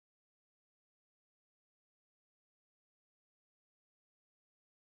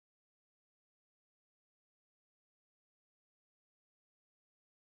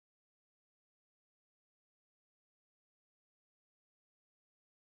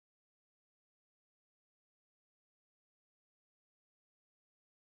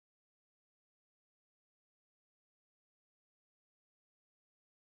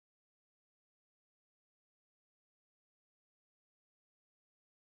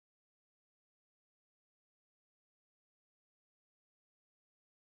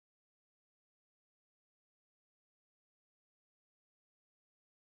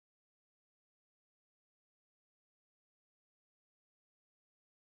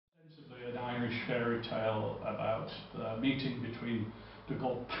Irish fairy tale about the meeting between the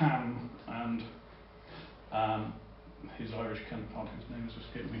god Pan and his Irish counterpart, whose name has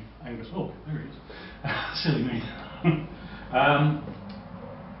escaped me, Angus. Oh, there he is. Silly me.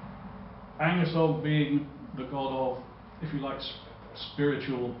 Angus being the god of, if you like,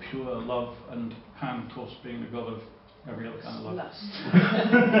 spiritual, pure love, and Pan, of course, being the god of every other kind of love.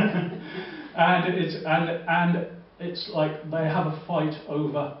 and it's like they have a fight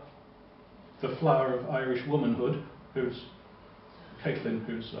over the flower of Irish womanhood, who's Caitlin,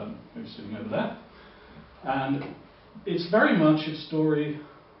 who's sitting over there, and it's very much a story.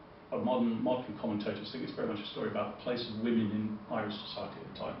 Modern commentators think it's very much a story about the place of women in Irish society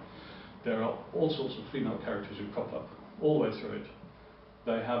at the time. There are all sorts of female characters who crop up all the way through it.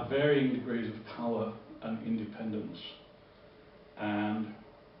 They have varying degrees of power and independence, and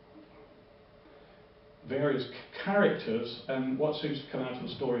various characters, and what seems to come out of the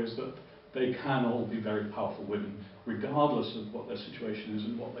story is that they can all be very powerful women, regardless of what their situation is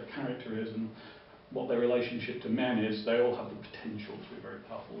and what their character is and what their relationship to men is. They all have the potential to be very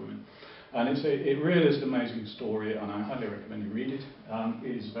powerful women. And it really is an amazing story, and I highly recommend you read it.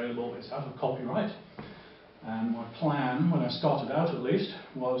 It is available, it's out of copyright. And my plan, when I started out at least,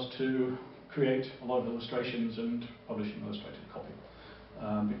 was to create a lot of illustrations and publish an illustrated copy.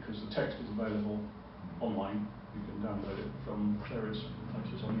 Because the text is available online. You can download it from various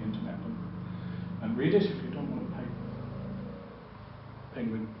places on the internet and read it if you don't want to pay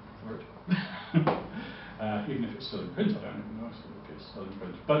Penguin for it. Even if it's still in print, I don't even know if it's still in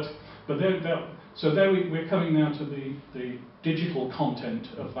print. So we're coming now to the digital content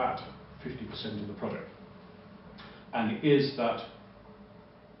of that 50% of the project. And it is that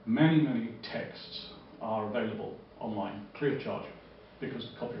many texts are available online, free of charge, because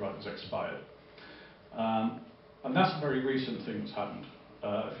the copyright has expired. And that's a very recent thing that's happened.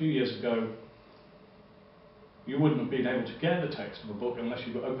 A few years ago, you wouldn't have been able to get the text of a book unless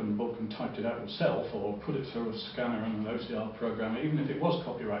you opened the book and typed it out yourself, or put it through a scanner and an OCR program. Even if it was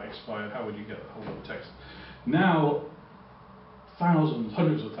copyright expired, how would you get hold of the text? Now, thousands,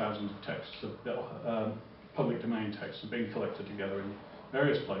 hundreds of thousands of texts, public domain texts, are being collected together in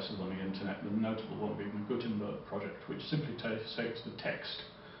various places on the internet. The notable one being the Gutenberg project, which simply takes the text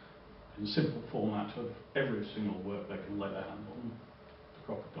in simple format of every single work they can lay their hand on, the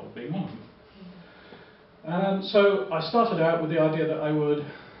crocodile being one of them. So I started out with the idea that I would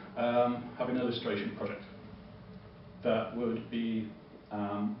have an illustration project that would be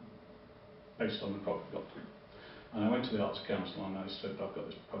based on the crocodile. And I went to the Arts Council and I said, I've got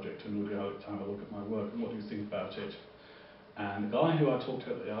this project and would you like to have a look at my work and what do you think about it? And the guy who I talked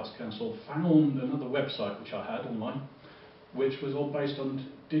to at the Arts Council found another website which I had online, which was all based on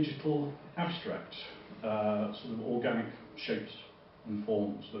digital abstract, sort of organic shapes and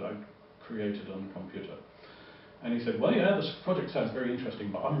forms that I created on the computer. And he said, well, yeah, this project sounds very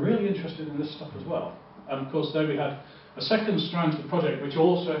interesting, but I'm really interested in this stuff as well. And of course, there we had a second strand to the project, which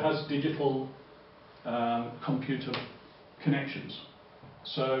also has digital computer connections.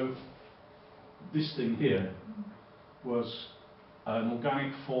 So this thing here was an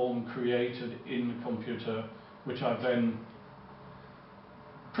organic form created in the computer, which I then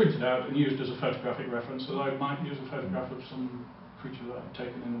printed out and used as a photographic reference, so that I might use a photograph of some creature that I've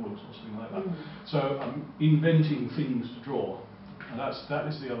taken in the woods or something like that. So I'm inventing things to draw, and that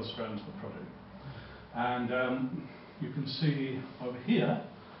is the other strand of the project. And you can see over here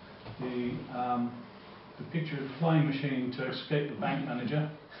the picture of the flying machine to escape the bank manager.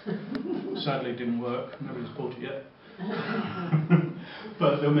 Sadly, it didn't work. Nobody's bought it yet.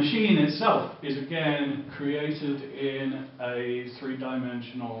 But the machine itself is again created in a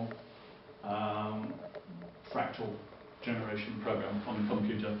three-dimensional fractal generation program on the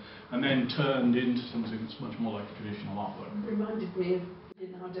computer, and then turned into something that's much more like a traditional artwork. It reminded me of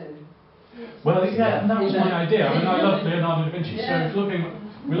Leonardo. Well, yeah, and that was my idea. I mean, I love Leonardo da Vinci. Yeah. So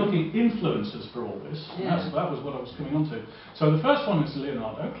we're looking influences for all this. Yeah. That was what I was coming on to. So the first one is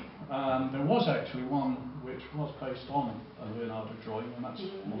Leonardo. There was actually one which was based on a Leonardo drawing, and that's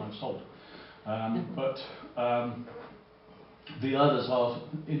the one I've sold. But the others are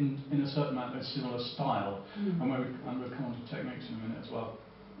in a certain amount of similar style, and we'll come on to techniques in a minute as well.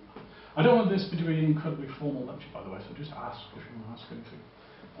 I don't want this to be an incredibly formal lecture, by the way, so just ask if you want to ask anything.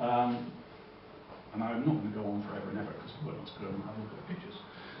 And I'm not going to go on forever and ever because everyone wants to go and have a look at the pictures.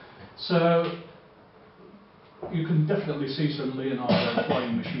 So you can definitely see some Leonardo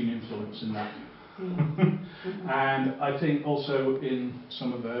flying machine influence in that. And I think also in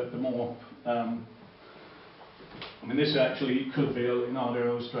some of the more, I mean, this actually could be a Leonardo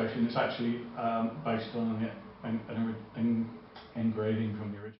illustration. It's actually based on an engraving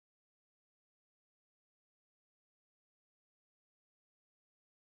from the original.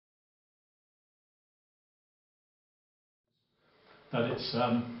 that it's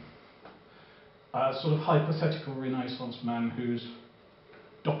a sort of hypothetical Renaissance man who's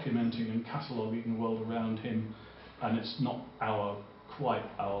documenting and cataloguing the world around him, and it's not quite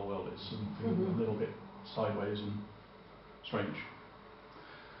our world, it's something a little bit sideways and strange.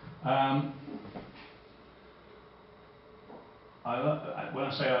 When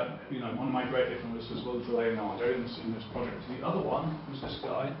I say one of my great influences was the Leonardo in this project. The other one was this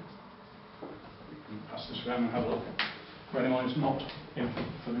guy. We can pass this around and have a look. For anyone who's not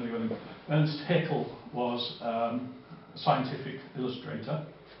familiar with him, Ernst Haeckel was a scientific illustrator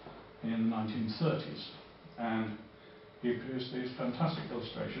in the 1930s, and he produced these fantastic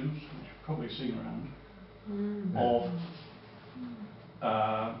illustrations, which you've probably seen around, of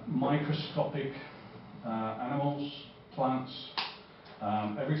microscopic animals, plants,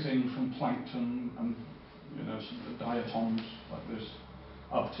 everything from plankton and some diatoms like this,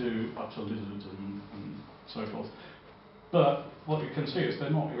 up to lizards and so forth. But what you can see is they're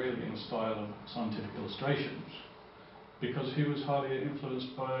not really in the style of scientific illustrations, because he was highly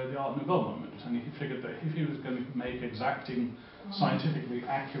influenced by the Art Nouveau moment, and he figured that if he was going to make exacting, scientifically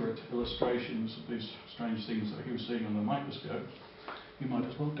accurate illustrations of these strange things that he was seeing under the microscope, he might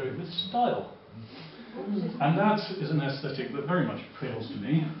as well do it with style. And that is an aesthetic that very much appeals to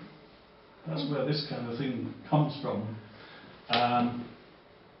me. That's where this kind of thing comes from.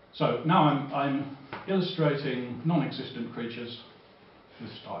 So now I'm illustrating non-existent creatures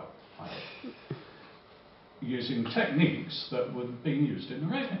with style, using techniques that were being used in the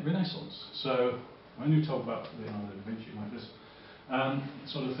Renaissance. So when you talk about Leonardo da Vinci like this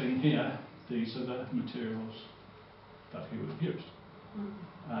sort of thing here, these are the materials that he would have used.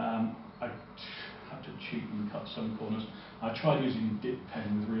 I had to cheat and cut some corners. I tried using dip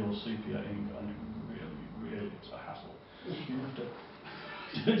pen with real sepia ink, and it really is a hassle. You have to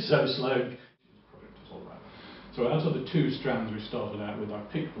do it so slow. This project is all about. So out of the two strands we started out with, I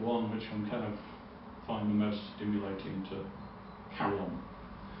picked the one which I'm kind of find the most stimulating to carry on.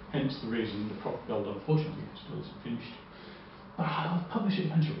 Hence the reason the prop build, unfortunately, still isn't finished. But I'll publish it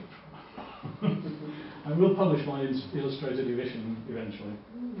eventually. I will publish my illustrated edition eventually.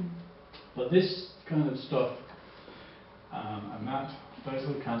 But this kind of stuff, and those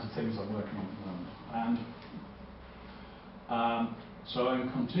are the kinds of things I'm working on at the moment. And so I'm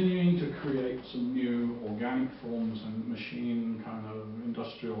continuing to create some new organic forms and machine kind of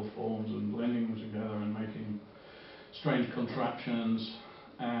industrial forms and blending them together and making strange contraptions.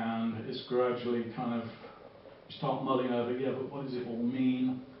 And it's gradually kind of, you start mulling over, yeah, but what does it all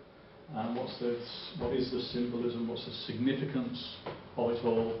mean? What is the symbolism? What's the significance of it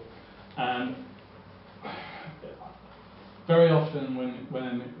all? And very often when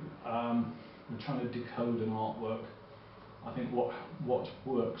we're trying to decode an artwork, I think what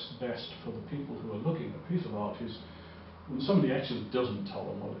works best for the people who are looking at a piece of art is when somebody actually doesn't tell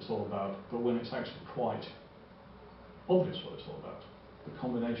them what it's all about, but when it's actually quite obvious what it's all about. The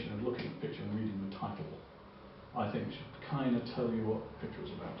combination of looking at the picture and reading the title, I think, should kind of tell you what the picture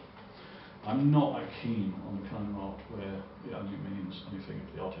is about. I'm not keen on the kind of art where it only means anything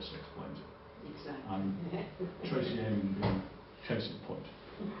if the artist explains it. Exactly. Tracy Emin being case in point.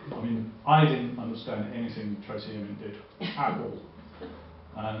 I mean, I didn't understand anything Tracy Emin did at all.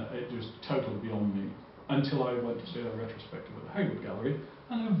 And it was totally beyond me until I went to see a retrospective at the Hayward Gallery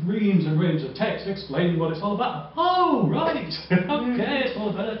and there were reams and reams of text explaining what it's all about. Oh, right! Okay, it's all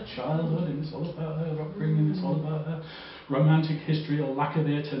about her childhood and it's all about her upbringing, it's all about her romantic history or lack of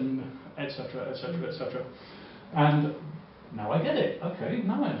it, and etc., etc., etc. And now I get it. Okay,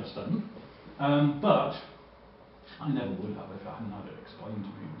 now I understand. But I never would have if I hadn't had it explained to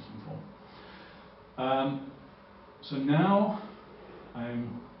me in some form. So now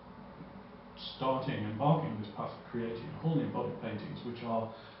I'm embarking on this path of creating whole new body paintings which are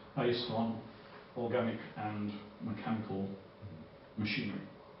based on organic and mechanical machinery,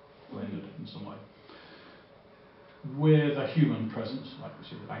 blended in some way, with a human presence, like we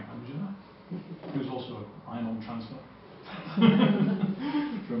see the bank manager there, who's also an iron-on transfer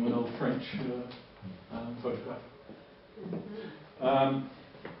from an old French photograph.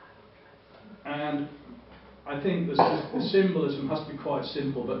 And I think the symbolism has to be quite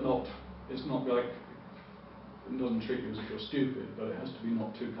simple, but it's not like, it doesn't treat you as if you're stupid, but it has to be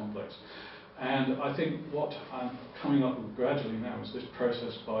not too complex. And I think what I'm coming up with gradually now is this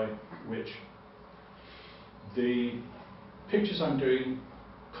process by which the pictures I'm doing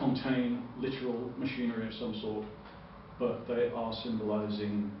contain literal machinery of some sort, but they are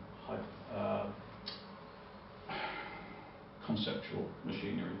symbolizing conceptual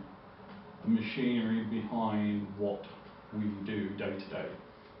machinery. The machinery behind what we do day to day.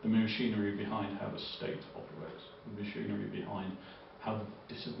 The machinery behind how the state operates. The machinery behind how the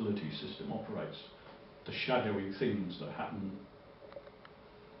disability system operates, the shadowy things that happen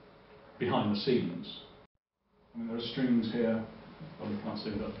behind the scenes. I mean, there are strings here, well, you can't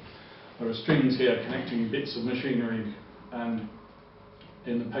see that. There are strings here connecting bits of machinery, and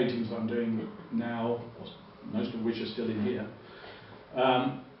in the paintings I'm doing now, most of which are still in here,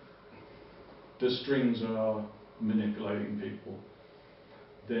 the strings are manipulating people.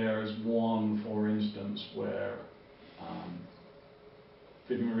 There is one, for instance, where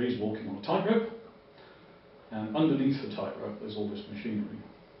Vivi Marie's walking on a tightrope, and underneath the tightrope there's all this machinery,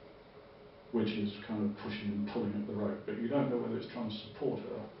 which is kind of pushing and pulling at the rope, but you don't know whether it's trying to support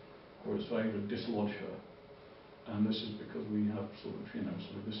her or it's trying to dislodge her. And this is because we have sort of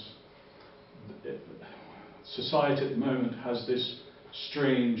this. Society at the moment has this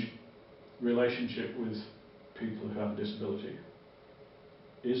strange relationship with people who have a disability.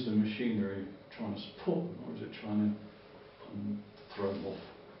 Is the machinery trying to support them, or is it trying to throw them off?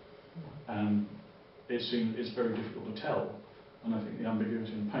 And it's very difficult to tell. And I think the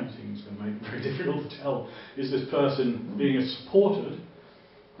ambiguity in painting is going to make it very difficult to tell. Is this person being supported?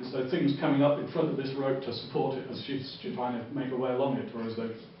 Is there things coming up in front of this rope to support it as she's trying to make her way along it, or are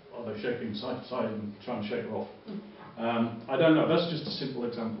they shaking side to side and trying to shake her off? I don't know. That's just a simple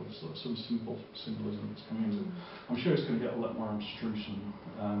example of sort of some simple symbolism that's coming into it. I'm sure it's going to get a lot more abstruse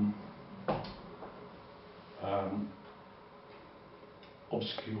and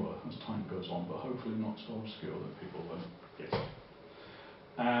obscure as time goes on, but hopefully not so obscure that people won't get it.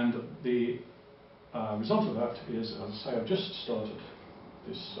 And the result of that is, as I say, I've just started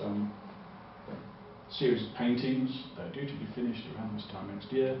this series of paintings. They're due to be finished around this time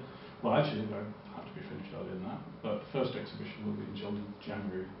next year. Well, actually, they don't have to be finished earlier than that, but the first exhibition will be in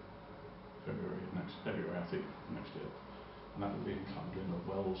February, I think, next year. And that will be in Llandrindod,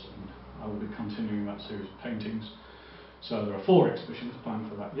 Wells, and I will be continuing that series of paintings. So there are 4 exhibitions planned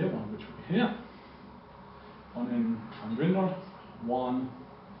for that year, one of which will be here, one in Llandrindod, one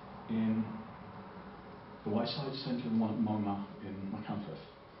in the Wayside Centre, and one at Maesmawr in Maesmawr.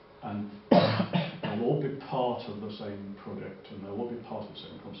 And they'll all be part of the same project, and they'll all be part of the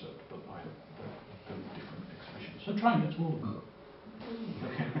same concept, but they're going to be different exhibitions. So try and get to all of them.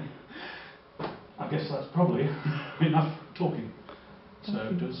 Okay. I guess that's probably enough talking.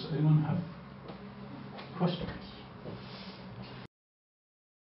 So does anyone have questions?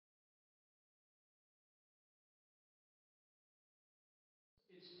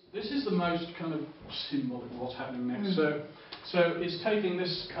 This is the most kind of symbolic of what's happening next. So it's taking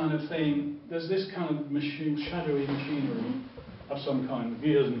this kind of thing, there's this kind of shadowy machinery of some kind,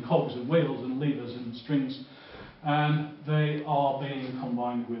 gears and cogs and wheels and levers and strings, and they are being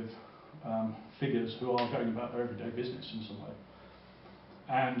combined with figures who are going about their everyday business in some way.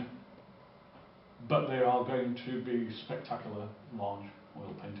 But they are going to be spectacular, large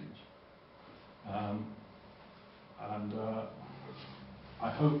oil paintings. I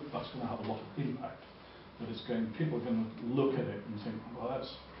hope that's going to have a lot of impact. That people are going to look at it and think, well,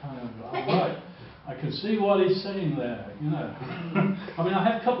 that's kind of all right. I can see what he's saying there, you know. I mean, I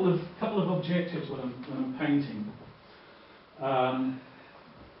have a couple of objectives when I'm painting.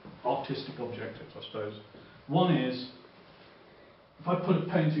 Artistic objectives, I suppose. One is, if I put a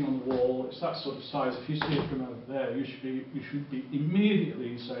painting on the wall, it's that sort of size. If you see it from over there, you should be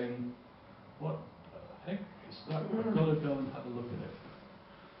immediately saying, what the heck is that? I've got to go and have a look at it.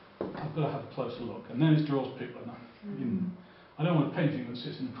 I've got to have a closer look, and then it draws people in. I don't want a painting that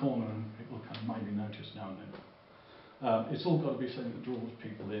sits in the corner and people kind of maybe notice now and then. It's all got to be something that draws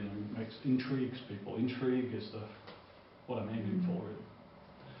people in and intrigues people. Intrigue is what I'm aiming for, really.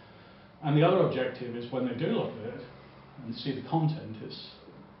 And the other objective is when they do look at it and see the content, it's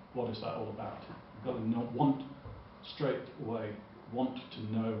what is that all about? You've got to straight away want to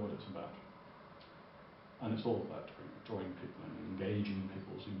know what it's about. And it's all about drawing people and engaging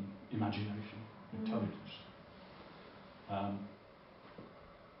people's imagination, intelligence.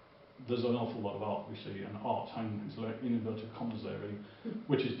 There's an awful lot of art we see, and art, is like in inverted commas there, really,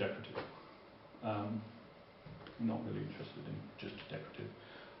 which is decorative. I'm not really interested in just decorative.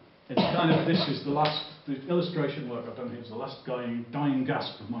 It's kind of, the illustration work I've done here is the last dying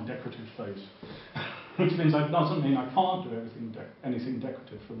gasp of my decorative phase. Which means doesn't mean I can't do anything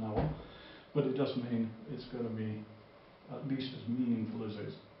decorative from now on. But it does mean it's going to be at least as meaningful as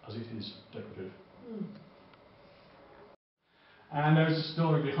it is decorative. And there's a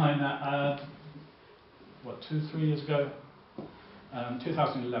story behind that. 2-3 years ago,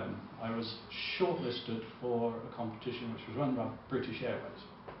 2011, I was shortlisted for a competition which was run by British Airways,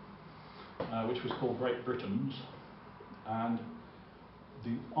 which was called Great Britain's. And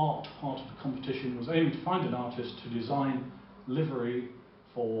the art part of the competition was aiming to find an artist to design livery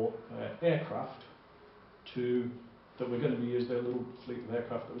for aircraft that were going to be used, their little fleet of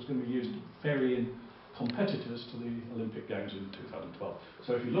aircraft that was going to be used to ferry in competitors to the Olympic Games in 2012.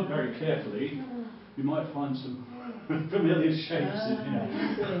 So if you look very carefully, you might find some familiar shapes in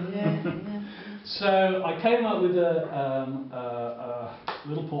here. So I came up with a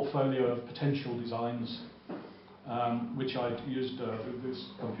little portfolio of potential designs, which I used this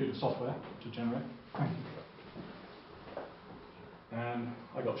computer software to generate. And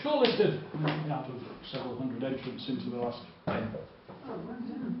I got shortlisted out of several hundred entrants into the last 10. Oh, well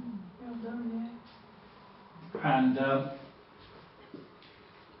done. Well done, yeah. And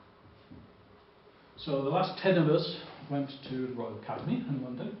so the last 10 of us went to the Royal Academy in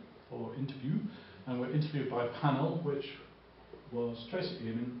London for interview, and were interviewed by a panel which was Tracy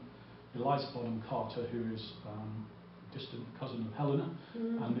Eamon, Eliza Bonham Carter, who is a distant cousin of Helena,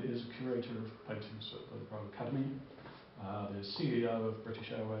 and is a curator of paintings at the Royal Academy, the CEO of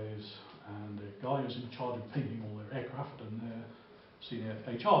British Airways, and the guy who's in charge of painting all their aircraft, and their senior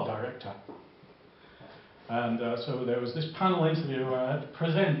HR director. And so there was this panel interview where I had to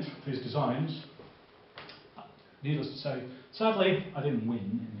present these designs. Needless to say, sadly, I didn't win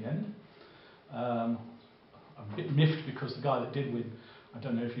in the end. I'm a bit miffed because the guy that did win, I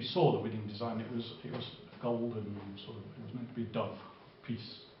don't know if you saw the winning design. It was gold and sort of, it was meant to be dove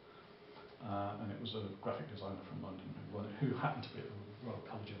piece, and it was a graphic designer from London who won it, who happened to be at the Royal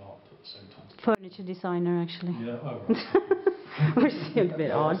College of Art at the same time. Furniture designer, actually. Yeah, oh right. Which seemed a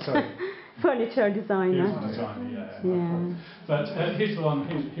bit odd. Sorry. Furniture He designer. was the designer, yeah. Yeah. But he was the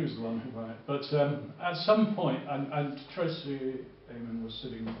one who won it. But at some point, and Tracy Eamon was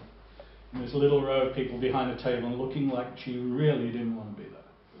sitting in this little row of people behind a table and looking like she really didn't want to be there.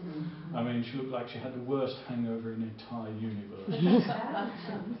 I mean, she looked like she had the worst hangover in the entire universe.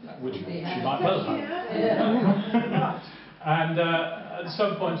 Which she might well have. And at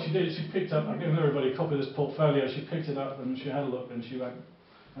some point she picked up, I've given everybody a copy of this portfolio, she picked it up and she had a look and she went,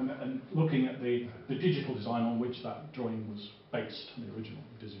 and looking at the digital design on which that drawing was based, the original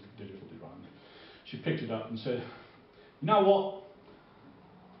digital design, she picked it up and said, you know what,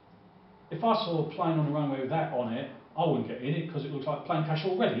 if I saw a plane on the runway with that on it, I wouldn't get in it because it looks like a plane crash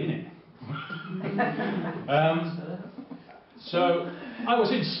already, innit? So I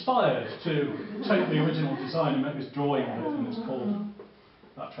was inspired to take the original design and make this drawing of it, and it's called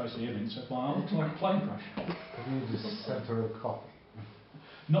that Tracy Eamon said, well, it looks like a plane crash. Have you just sent her a copy?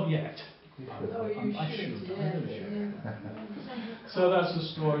 Not yet. Oh, you I should, should. yeah. I really should. So that's the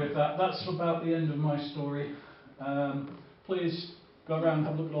story of that. That's about the end of my story. Please go around and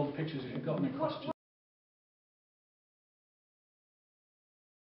have a look at all the pictures if you've got any questions.